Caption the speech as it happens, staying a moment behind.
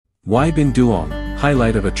Why Binh Duong,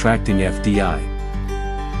 highlight of attracting FDI.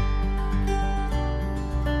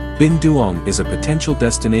 Binh Duong is a potential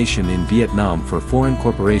destination in Vietnam for foreign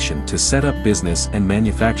corporation to set up business and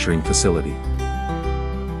manufacturing facility.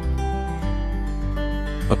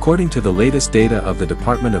 According to the latest data of the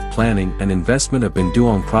Department of Planning and Investment of Binh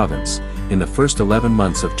Duong Province, in the first 11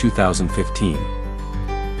 months of 2015,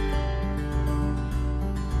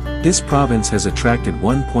 this province has attracted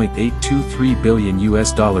 $1.823 billion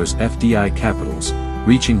FDI capitals,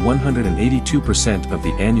 reaching 182% of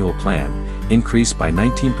the annual plan, increased by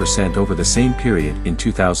 19% over the same period in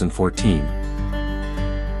 2014.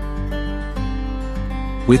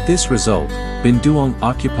 With this result, Binh Duong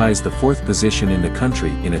occupies the fourth position in the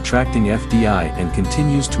country in attracting FDI and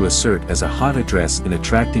continues to assert as a hot address in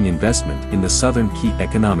attracting investment in the southern key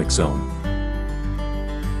economic zone.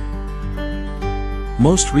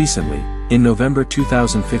 Most recently, in November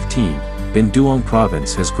 2015, Binh Duong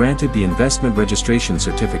Province has granted the investment registration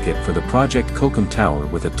certificate for the project Kokum Tower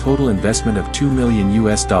with a total investment of $2 million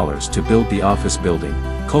to build the office building,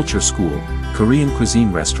 culture school, Korean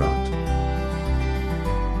cuisine restaurant.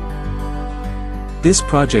 This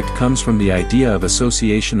project comes from the idea of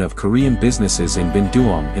association of Korean businesses in Binh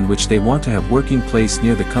Duong, in which they want to have working place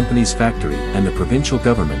near the company's factory and the provincial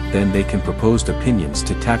government, then they can propose opinions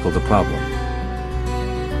to tackle the problem.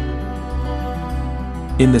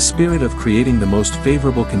 In the spirit of creating the most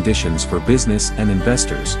favorable conditions for business and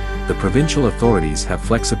investors, the provincial authorities have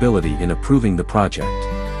flexibility in approving the project.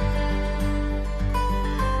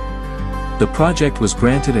 The project was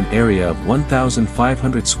granted an area of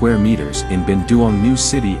 1,500 square meters in Binh Duong New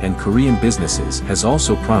City, and Korean businesses has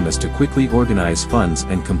also promised to quickly organize funds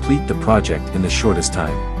and complete the project in the shortest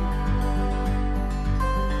time.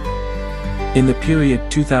 In the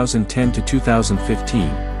period 2010 to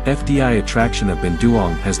 2015, FDI attraction of Binh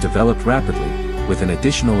Duong has developed rapidly, with an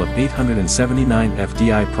additional of 879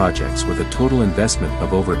 FDI projects with a total investment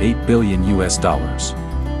of over $8 billion.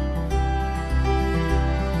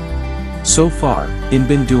 So far, in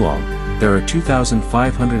Binh Duong, there are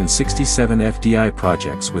 2,567 FDI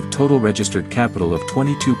projects with total registered capital of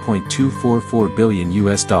 $22.244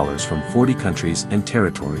 billion from 40 countries and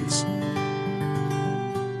territories.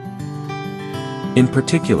 In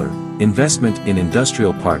particular, investment in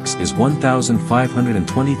industrial parks is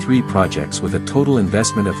 1,523 projects with a total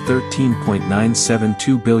investment of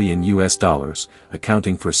 $13.972 billion,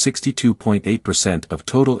 accounting for 62.8% of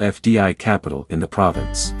total FDI capital in the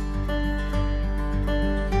province.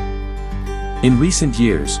 In recent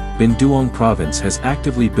years, Binh Duong Province has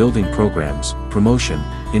actively building programs, promotion,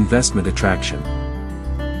 investment attraction.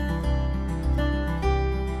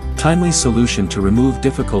 Timely solution to remove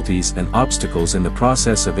difficulties and obstacles in the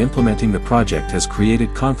process of implementing the project has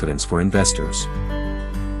created confidence for investors.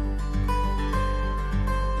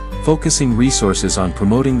 Focusing resources on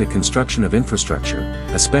promoting the construction of infrastructure,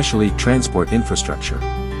 especially transport infrastructure.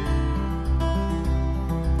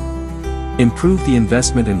 Improve the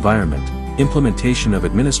investment environment, implementation of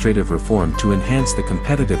administrative reform to enhance the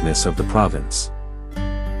competitiveness of the province.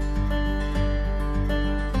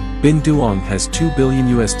 Binh Duong has $2 billion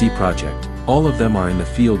project, all of them are in the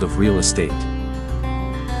field of real estate.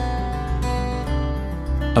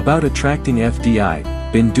 About attracting FDI,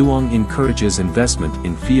 Binh Duong encourages investment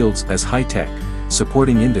in fields as high-tech,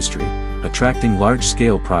 supporting industry, attracting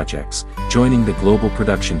large-scale projects, joining the global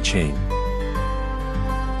production chain.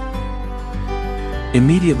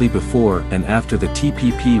 Immediately before and after the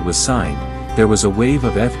TPP was signed, there was a wave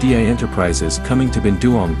of FDI enterprises coming to Binh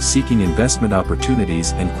Duong seeking investment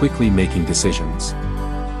opportunities and quickly making decisions.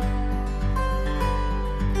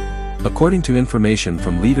 According to information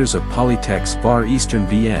from leaders of Polytech's Far Eastern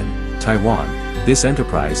VN, Taiwan, this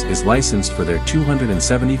enterprise is licensed for their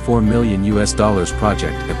 $274 million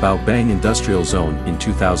project at Bao Bang Industrial Zone in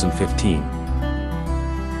 2015.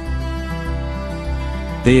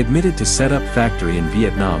 They admitted to set up factory in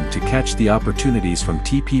Vietnam to catch the opportunities from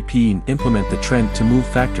TPP and implement the trend to move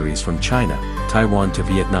factories from China, Taiwan to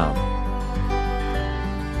Vietnam.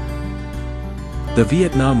 The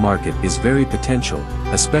Vietnam market is very potential,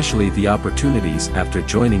 especially the opportunities after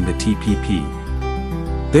joining the TPP.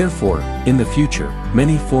 Therefore, in the future,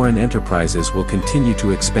 many foreign enterprises will continue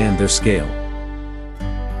to expand their scale.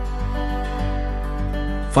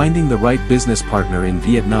 Finding the right business partner in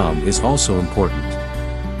Vietnam is also important.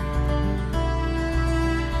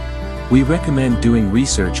 We recommend doing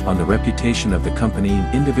research on the reputation of the company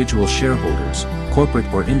and individual shareholders,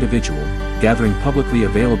 corporate or individual, gathering publicly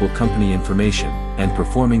available company information, and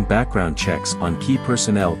performing background checks on key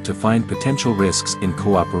personnel to find potential risks in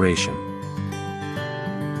cooperation.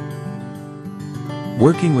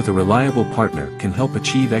 Working with a reliable partner can help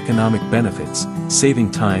achieve economic benefits, saving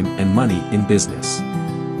time and money in business.